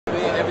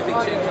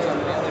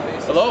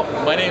Hello,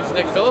 my name is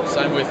Nick Phillips.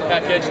 I'm with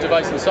Pakedge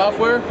Device and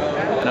Software,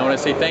 and I want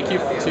to say thank you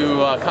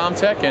to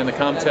COMM-TEC and the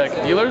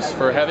COMM-TEC dealers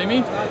for having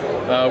me.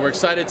 We're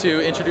excited to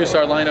introduce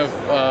our line of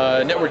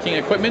networking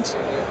equipment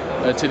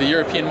to the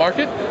European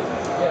market.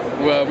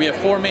 We have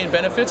four main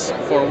benefits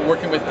for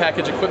working with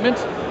Pakedge equipment.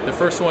 The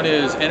first one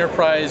is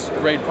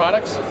enterprise-grade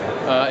products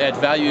at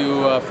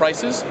value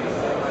prices.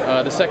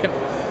 The second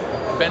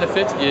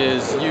benefit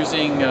is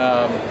using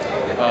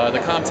the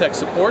COMM-TEC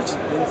support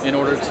in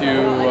order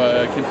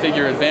to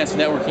configure advanced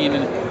networking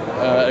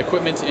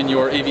equipment in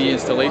your AV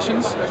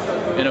installations.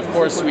 And of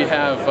course we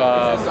have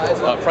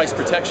price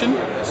protection,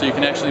 so you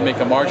can actually make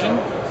a margin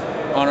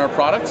on our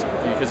product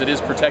because it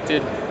is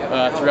protected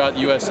throughout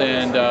the US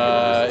and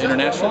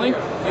internationally.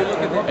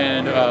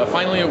 And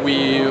finally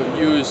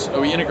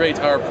we integrate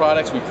our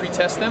products, we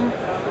pre-test them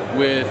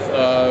with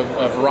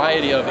a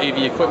variety of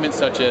AV equipment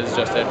such as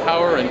Just Add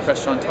Power and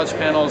Crestron touch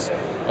panels,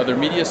 other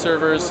media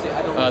servers,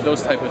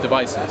 those type of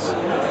devices.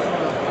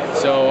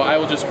 So I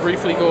will just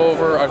briefly go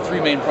over our three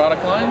main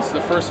product lines.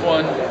 The first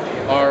one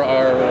are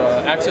our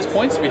access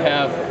points. We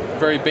have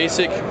very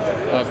basic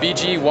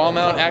VG wall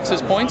mount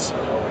access points,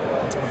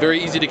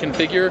 very easy to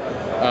configure,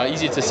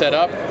 easy to set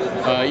up,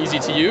 easy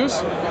to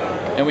use.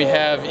 And we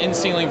have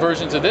in-ceiling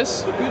versions of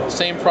this,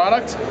 same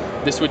product.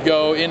 This would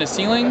go in a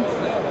ceiling,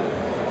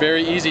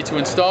 very easy to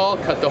install,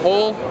 cut the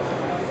hole,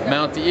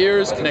 mount the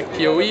ears, connect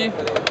PoE,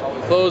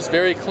 close,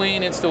 very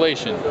clean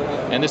installation.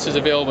 And this is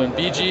available in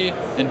BG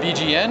and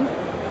BGN.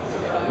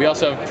 We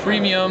also have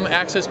premium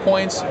access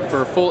points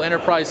for full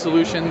enterprise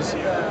solutions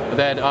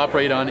that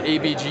operate on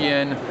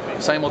ABGN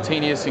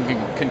simultaneous and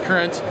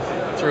concurrent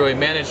through a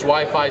managed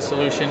Wi-Fi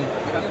solution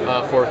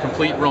for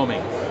complete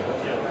roaming.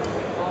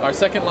 Our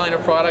second line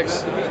of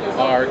products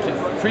are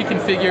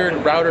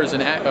pre-configured routers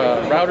and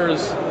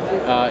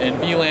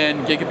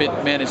VLAN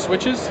gigabit managed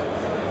switches.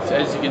 So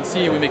as you can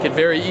see, we make it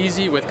very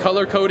easy with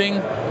color coding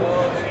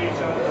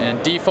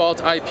and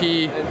default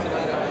IP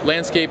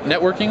landscape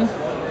networking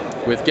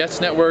with guest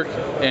network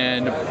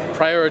and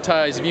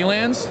prioritized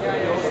VLANs.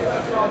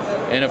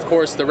 And of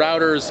course the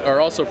routers are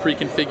also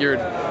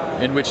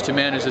pre-configured in which to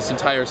manage this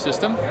entire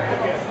system.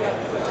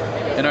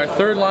 And our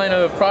third line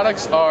of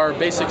products are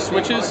basic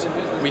switches.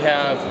 We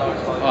have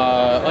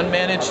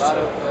unmanaged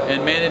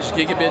and managed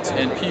gigabit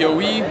and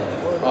PoE,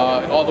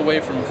 all the way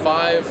from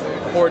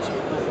 5-port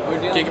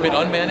gigabit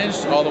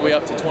unmanaged all the way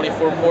up to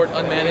 24-port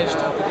unmanaged,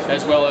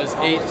 as well as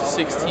 8,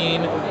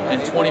 16,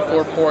 and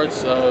 24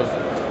 ports of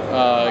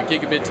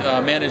gigabit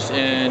managed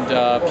and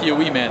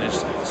PoE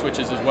managed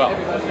switches as well.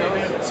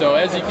 So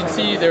as you can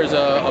see, there's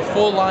a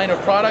full line of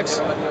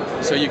products,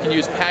 so you can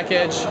use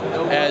Pakedge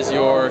as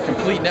your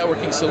complete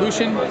networking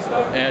solution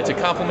and to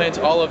complement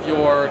all of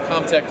your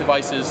COMM-TEC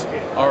devices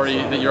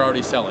that you're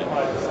already selling.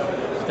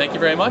 Thank you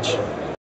very much.